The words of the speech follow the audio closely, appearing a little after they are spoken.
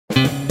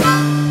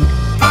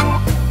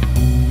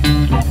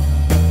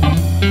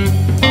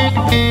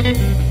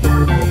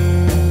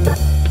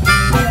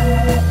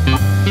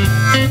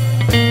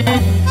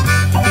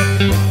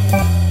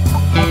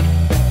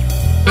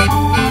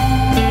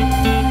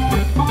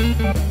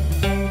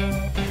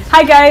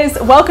Hi guys,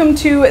 welcome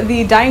to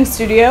the dyeing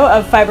studio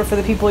of Fiber for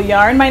the People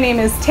yarn. My name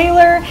is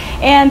Taylor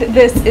and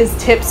this is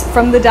Tips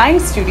from the Dyeing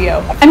Studio.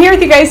 I'm here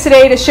with you guys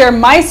today to share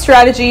my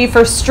strategy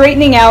for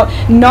straightening out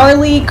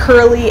gnarly,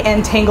 curly,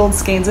 and tangled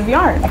skeins of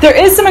yarn. There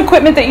is some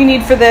equipment that you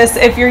need for this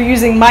if you're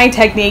using my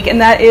technique,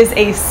 and that is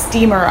a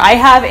steamer. I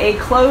have a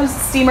closed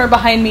steamer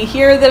behind me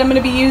here that I'm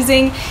going to be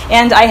using,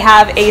 and I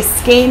have a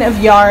skein of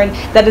yarn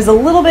that is a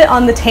little bit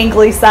on the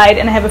tangly side,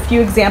 and I have a few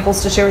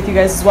examples to share with you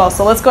guys as well.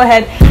 So let's go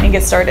ahead and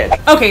get started.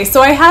 Okay, so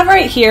I have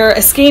right here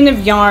a skein of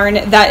yarn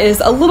that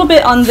is a little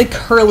bit on the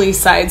curly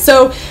side.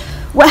 So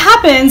what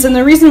happens, and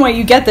the reason why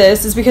you get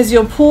this, is because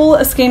you'll pull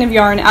a skein of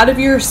yarn out of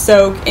your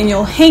soak and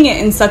you'll hang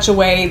it in such a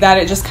way that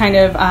it just kind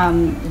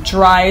of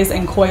dries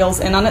and coils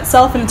in on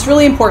itself. And it's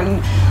really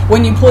important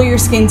when you pull your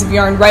skeins of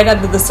yarn right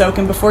out of the soak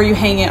and before you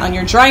hang it on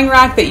your drying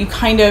rack that you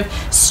kind of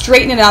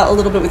straighten it out a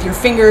little bit with your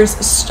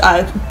fingers,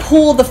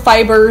 pull the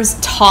fibers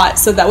taut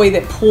so that way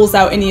that pulls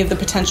out any of the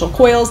potential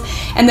coils,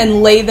 and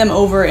then lay them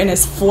over in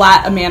as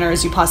flat a manner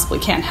as you possibly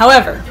can.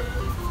 However,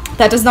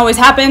 that doesn't always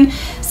happen.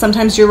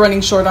 Sometimes you're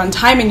running short on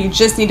time and you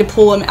just need to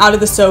pull them out of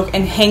the soak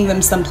and hang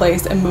them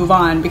someplace and move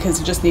on because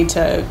you just need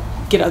to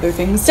get other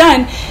things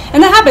done.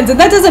 And that happens, and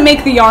that doesn't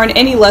make the yarn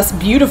any less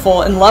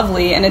beautiful and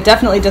lovely, and it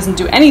definitely doesn't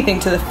do anything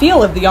to the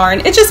feel of the yarn.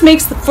 It just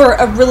makes for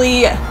a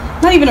really,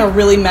 not even a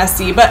really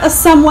messy, but a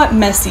somewhat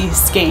messy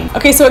skein.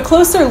 Okay, so a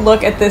closer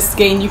look at this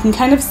skein, you can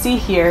kind of see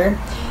here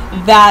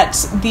that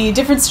the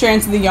different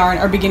strands of the yarn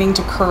are beginning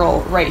to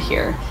curl right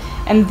here.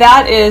 And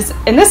that is,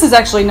 and this is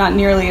actually not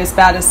nearly as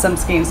bad as some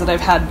skeins that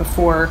I've had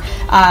before,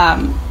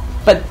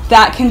 but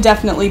that can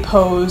definitely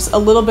pose a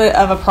little bit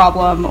of a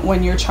problem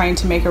when you're trying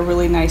to make a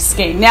really nice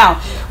skein. Now,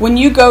 when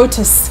you go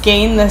to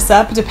skein this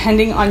up,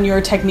 depending on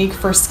your technique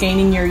for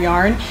skeining your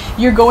yarn,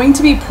 you're going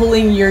to be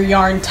pulling your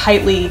yarn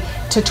tightly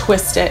to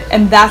twist it,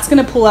 and that's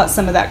going to pull out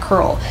some of that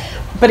curl.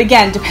 But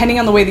again, depending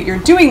on the way that you're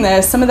doing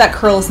this, some of that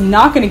curl is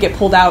not going to get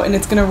pulled out and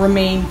it's going to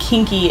remain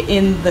kinky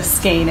in the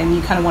skein, and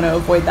you kind of want to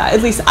avoid that.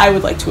 At least I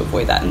would like to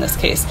avoid that in this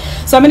case.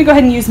 So I'm going to go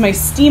ahead and use my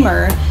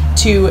steamer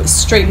to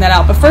straighten that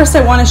out. But first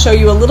I want to show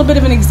you a little bit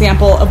of an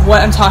example of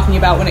what I'm talking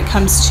about when it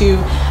comes to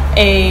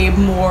a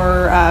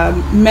more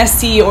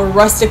messy or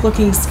rustic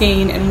looking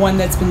skein and one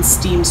that's been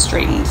steam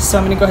straightened. So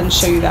I'm going to go ahead and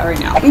show you that right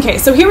now. Okay,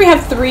 so here we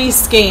have 3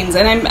 skeins,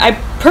 and I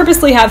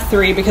purposely have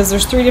 3 because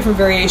there's 3 different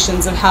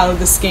variations of how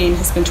the skein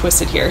has been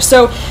twisted here.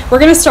 So we're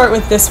going to start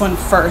with this one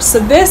first. So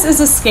this is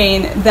a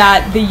skein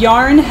that the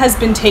yarn has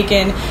been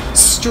taken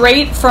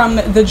straight from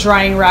the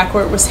drying rack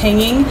where it was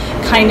hanging,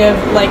 kind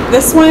of like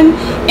this one,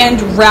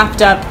 and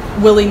wrapped up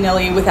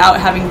willy-nilly without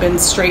having been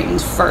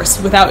straightened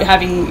first, without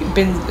having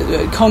been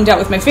combed out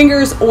with my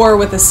fingers or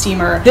with a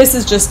steamer. This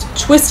is just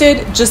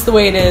twisted just the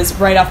way it is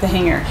right off the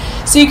hanger.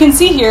 So you can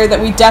see here that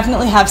we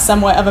definitely have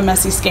somewhat of a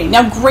messy skein.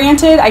 Now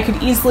granted, I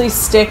could easily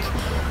stick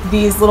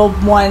these little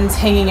ones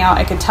hanging out.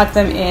 I could tuck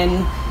them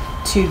in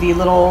to the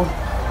little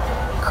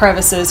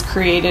crevices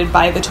created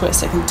by the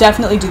twist. I can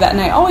definitely do that, and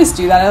I always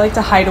do that. I like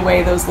to hide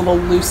away those little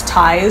loose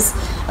ties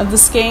of the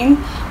skein.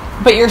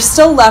 But you're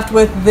still left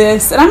with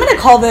this, and I'm going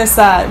to call this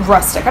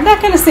rustic. I'm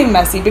not going to say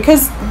messy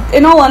because,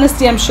 in all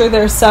honesty, I'm sure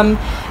there's some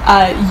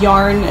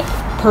yarn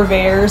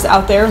purveyors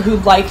out there who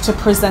like to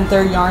present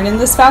their yarn in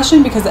this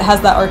fashion because it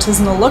has that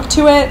artisanal look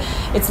to it.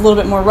 It's a little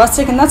bit more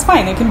rustic, and that's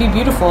fine. It can be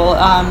beautiful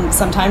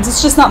sometimes.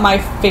 It's just not my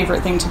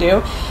favorite thing to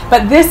do.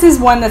 But this is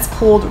one that's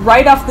pulled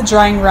right off the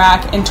drying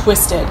rack and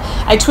twisted.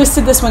 I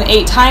twisted this one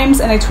 8 times,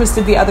 and I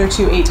twisted the other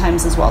 2 8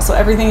 times as well. So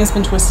everything has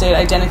been twisted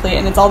identically,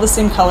 and it's all the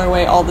same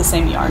colorway, all the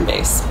same yarn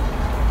base.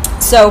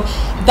 So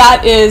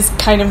that is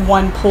kind of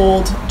one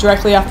pulled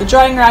directly off the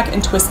drying rack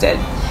and twisted.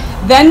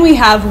 Then we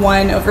have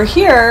one over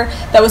here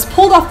that was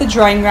pulled off the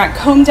drying rack,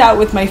 combed out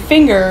with my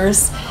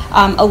fingers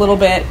a little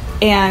bit,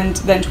 and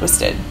then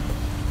twisted.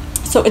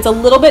 So it's a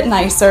little bit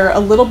nicer, a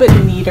little bit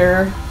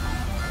neater.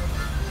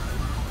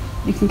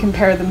 You can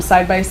compare them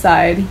side by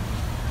side.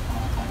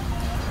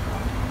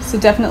 So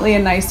definitely a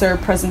nicer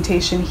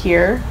presentation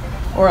here,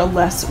 or a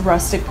less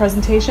rustic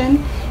presentation.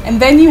 And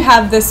then you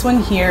have this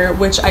one here,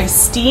 which I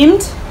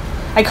steamed.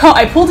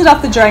 I pulled it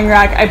off the drying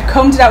rack, I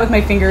combed it out with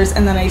my fingers,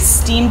 and then I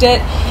steamed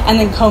it, and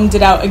then combed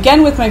it out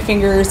again with my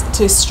fingers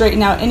to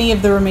straighten out any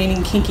of the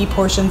remaining kinky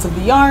portions of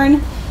the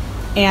yarn,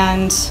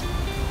 and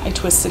I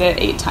twisted it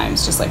 8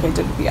 times, just like I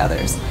did with the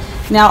others.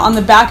 Now on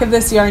the back of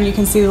this yarn, you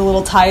can see the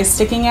little ties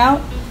sticking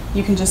out.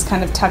 You can just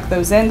kind of tuck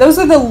those in. Those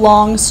are the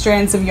long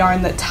strands of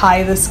yarn that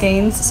tie the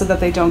skeins so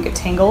that they don't get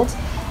tangled.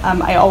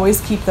 I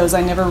always keep those.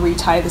 I never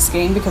retie the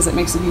skein because it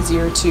makes it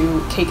easier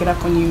to cake it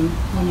up when you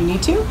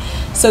need to.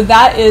 So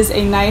that is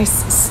a nice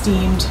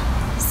steamed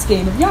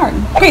skein of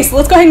yarn. Okay, so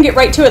let's go ahead and get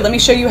right to it. Let me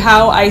show you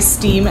how I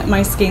steam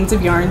my skeins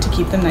of yarn to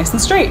keep them nice and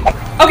straight.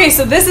 Okay,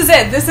 so this is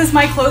it. This is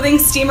my clothing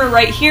steamer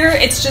right here.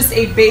 It's just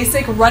a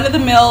basic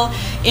run-of-the-mill,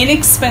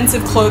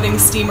 inexpensive clothing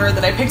steamer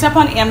that I picked up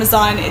on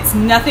Amazon. It's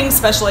nothing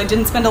special. I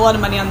didn't spend a lot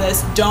of money on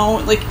this.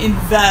 Don't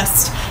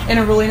invest in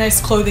a really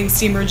nice clothing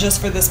steamer just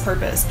for this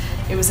purpose.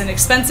 It was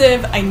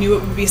inexpensive. I knew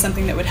it would be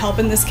something that would help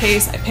in this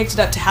case. I picked it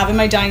up to have in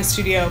my dyeing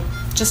studio.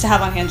 just to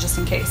have on hand just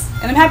in case.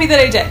 And I'm happy that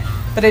I did,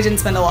 but I didn't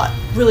spend a lot.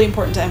 Really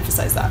important to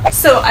emphasize that.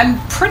 So I'm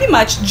pretty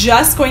much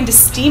just going to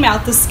steam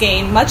out the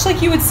skein, much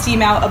like you would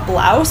steam out a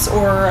blouse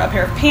or a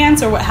pair of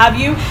pants or what have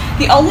you.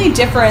 The only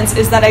difference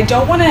is that I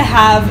don't want to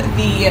have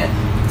the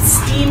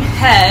steam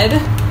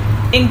head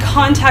in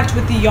contact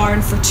with the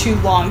yarn for too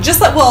long.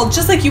 Just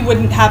like you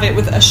wouldn't have it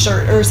with a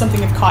shirt or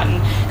something of cotton,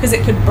 because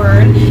it could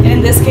burn. And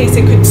in this case,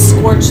 it could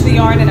scorch the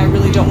yarn, and I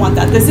really don't want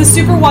that. This is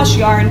superwash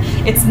yarn.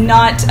 It's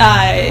not,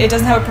 it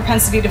doesn't have a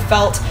propensity to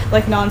felt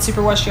like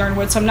non-superwash yarn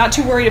would, so I'm not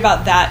too worried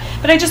about that.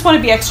 But I just want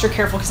to be extra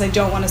careful because I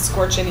don't want to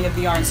scorch any of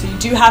the yarn. So you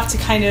do have to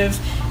kind of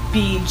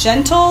be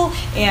gentle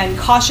and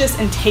cautious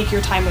and take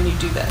your time when you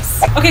do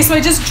this. Okay, so I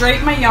just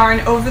draped my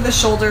yarn over the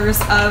shoulders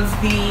of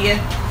the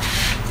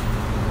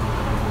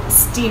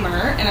steamer,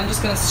 and I'm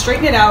just going to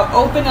straighten it out,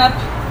 open up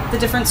the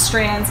different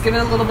strands, give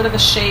it a little bit of a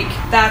shake.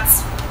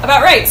 That's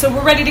about right. So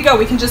we're ready to go.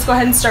 We can just go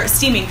ahead and start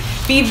steaming.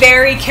 Be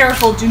very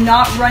careful. Do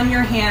not run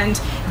your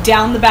hand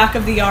down the back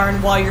of the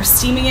yarn while you're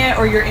steaming it,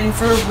 or you're in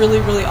for a really,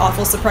 really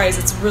awful surprise.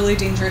 It's really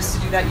dangerous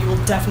to do that. You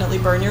will definitely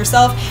burn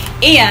yourself.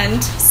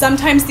 And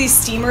sometimes these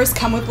steamers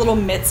come with little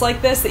mitts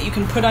like this that you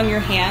can put on your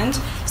hand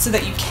so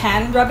that you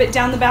can rub it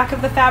down the back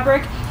of the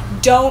fabric.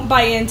 Don't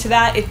buy into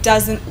that. It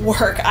doesn't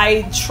work.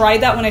 I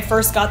tried that when I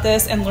first got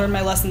this and learned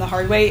my lesson the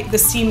hard way. The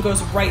steam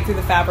goes right through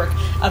the fabric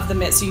of the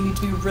mitt, so you need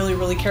to be really,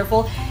 really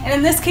careful. And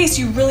in this case,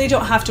 you really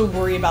don't have to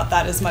worry about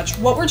that as much.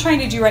 What we're trying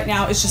to do right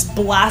now is just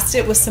blast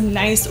it with some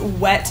nice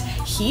wet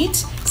heat,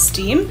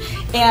 steam,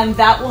 and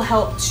that will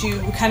help to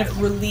kind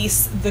of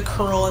release the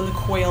curl and the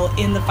coil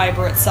in the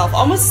fiber itself,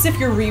 almost as if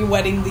you're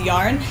re-wetting the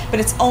yarn, but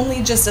it's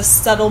only just a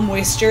subtle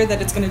moisture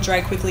that it's going to dry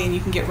quickly and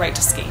you can get right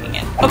to skeining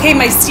it. Okay,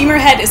 my steamer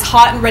head is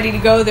hot and ready to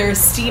go. There's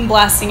steam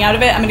blasting out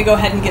of it. I'm going to go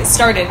ahead and get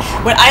started.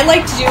 What I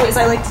like to do is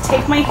I like to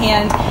take my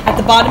hand at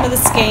the bottom of the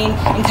skein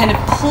and kind of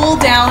pull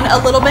down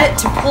a little bit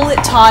to pull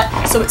it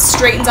taut so it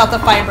straightens out the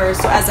fibers.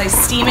 So as I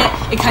steam it,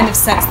 it kind of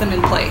sets them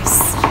in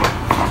place.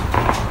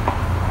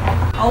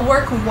 I'll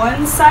work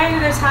one side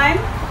at a time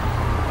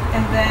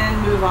and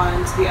then move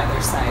on to the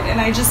other side.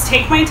 And I just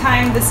take my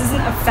time. This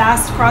isn't a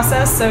fast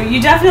process, so you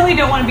definitely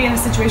don't want to be in a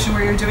situation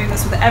where you're doing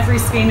this with every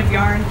skein of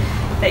yarn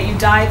that you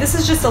dye. This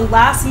is just a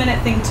last minute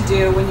thing to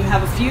do when you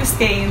have a few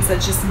skeins that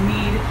just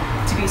need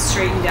to be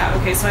straightened out.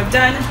 Okay, so I've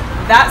done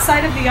that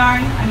side of the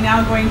yarn. I'm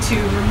now going to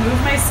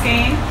remove my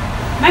skein.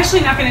 I'm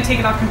actually not going to take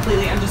it off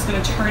completely. I'm just going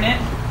to turn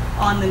it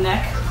on the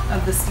neck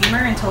of the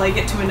steamer until I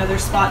get to another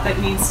spot that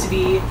needs to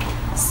be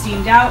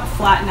steamed out,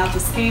 flatten out the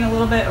skein a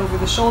little bit over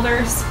the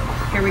shoulders.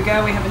 Here we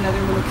go, we have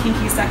another little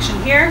kinky section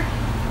here,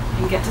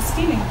 and get to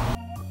steaming.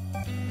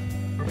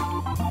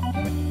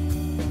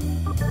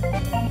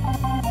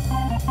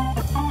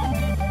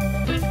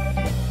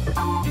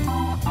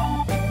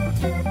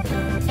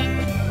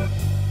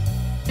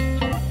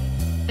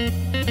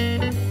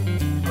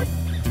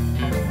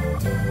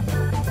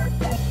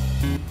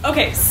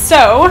 Okay,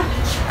 so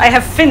I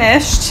have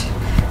finished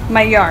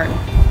my yarn.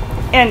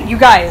 And you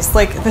guys,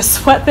 like, the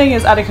sweat thing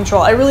is out of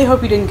control. I really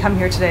hope you didn't come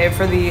here today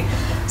for the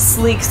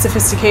sleek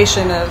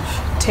sophistication of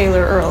Taylor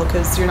Earl,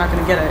 because you're not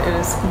going to get it. It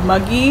is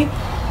muggy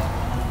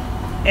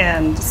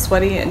and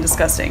sweaty and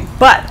disgusting.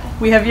 But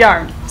we have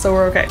yarn, so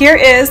we're okay. Here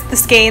is the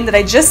skein that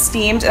I just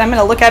steamed, and I'm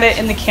going to look at it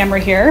in the camera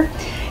here.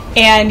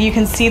 And you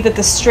can see that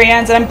the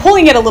strands, and I'm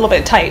pulling it a little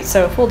bit tight,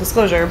 so full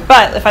disclosure,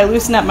 but if I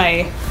loosen up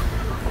my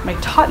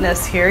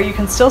tautness here, you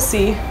can still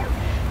see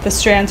the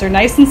strands are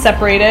nice and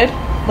separated,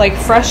 like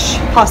fresh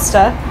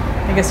pasta,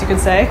 I guess you could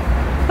say.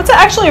 That's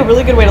actually a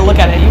really good way to look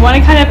at it. You want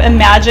to kind of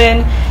imagine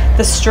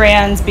the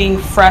strands being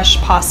fresh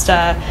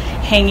pasta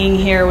hanging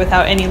here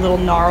without any little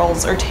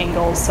gnarls or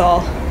tangles. So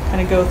I'll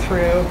kind of go through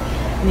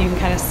and you can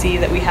kind of see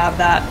that we have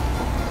that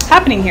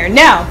happening here.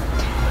 Now,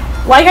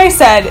 like I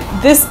said,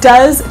 this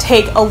does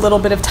take a little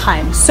bit of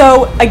time.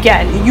 So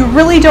again, you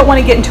really don't want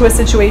to get into a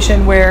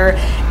situation where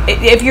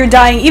if you're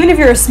dyeing, even if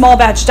you're a small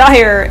batch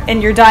dyer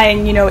and you're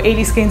dyeing,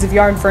 80 skeins of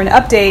yarn for an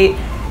update,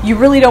 you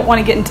really don't want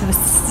to get into the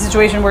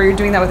situation where you're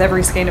doing that with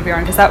every skein of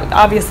yarn, because that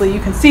obviously you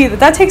can see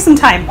that takes some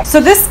time. So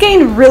this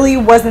skein really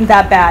wasn't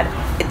that bad.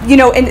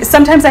 And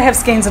sometimes I have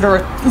skeins that are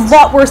a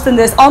lot worse than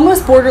this,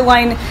 almost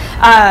borderline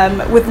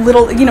with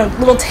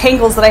little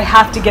tangles that I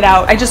have to get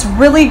out. I just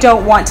really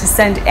don't want to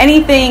send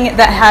anything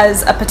that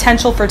has a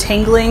potential for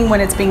tangling when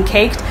it's being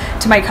caked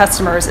to my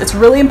customers. It's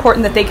really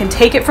important that they can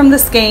take it from the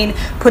skein,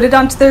 put it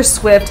onto their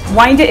Swift,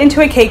 wind it into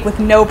a cake with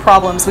no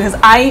problems, because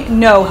I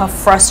know how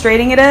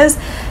frustrating it is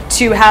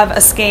to have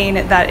a skein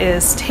that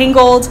is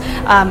tangled,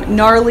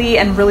 gnarly,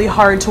 and really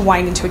hard to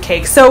wind into a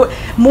cake. So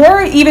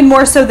even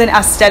more so than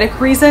aesthetic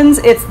reasons,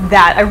 it's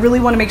that I really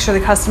want to make sure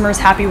the customer is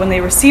happy when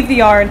they receive the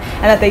yarn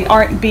and that they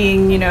aren't being,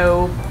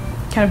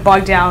 kind of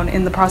bogged down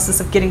in the process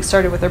of getting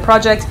started with their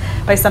project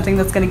by something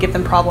that's going to give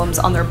them problems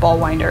on their ball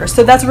winder.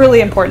 So that's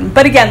really important.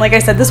 But again, like I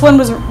said, this one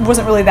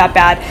wasn't really that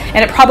bad,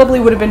 and it probably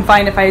would have been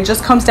fine if I had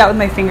just combed out with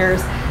my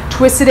fingers,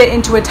 twisted it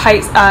into a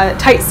tight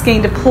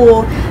skein to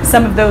pull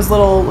some of those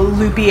little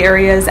loopy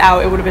areas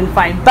out, it would have been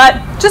fine.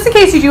 But just in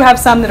case you do have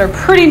some that are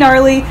pretty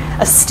gnarly,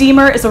 a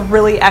steamer is a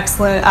really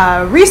excellent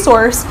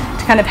resource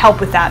to kind of help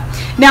with that.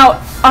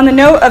 Now, on the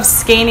note of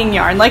skeining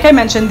yarn, like I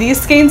mentioned,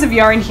 these skeins of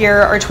yarn here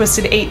are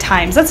twisted 8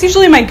 times. That's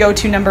usually my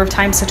go-to number of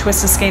times to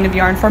twist a skein of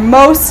yarn for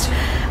most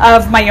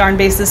of my yarn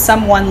bases,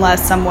 some one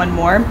less, some one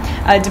more,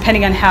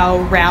 depending on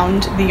how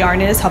round the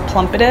yarn is, how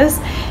plump it is.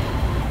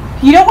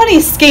 You don't want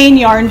to skein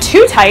yarn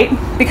too tight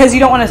because you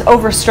don't want to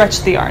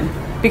overstretch the yarn,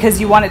 because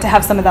you want it to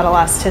have some of that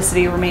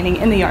elasticity remaining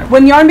in the yarn.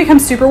 When yarn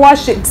becomes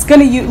superwashed, it's going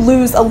to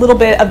lose a little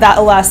bit of that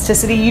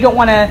elasticity. You don't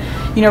want to,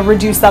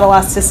 reduce that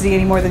elasticity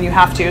any more than you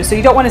have to. So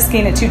you don't want to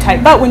skein it too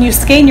tight. But when you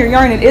skein your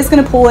yarn, it is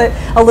going to pull it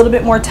a little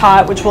bit more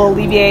taut, which will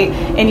alleviate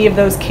any of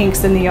those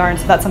kinks in the yarn.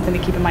 So that's something to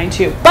keep in mind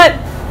too. But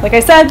like I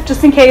said,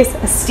 just in case,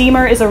 a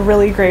steamer is a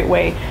really great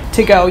way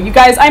to go. You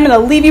guys, I'm going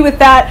to leave you with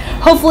that.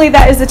 Hopefully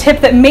that is a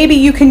tip that maybe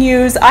you can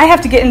use. I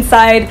have to get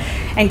inside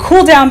and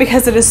cool down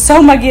because it is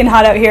so muggy and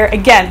hot out here.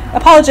 Again,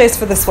 apologize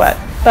for the sweat,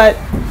 but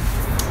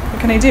what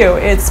can I do?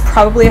 It's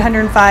probably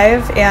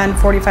 105 and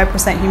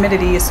 45%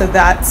 humidity, so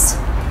that's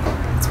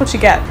what you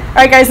get. All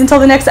right, guys, until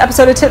the next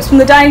episode of Tips from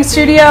the Dyeing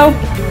Studio,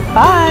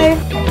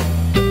 bye.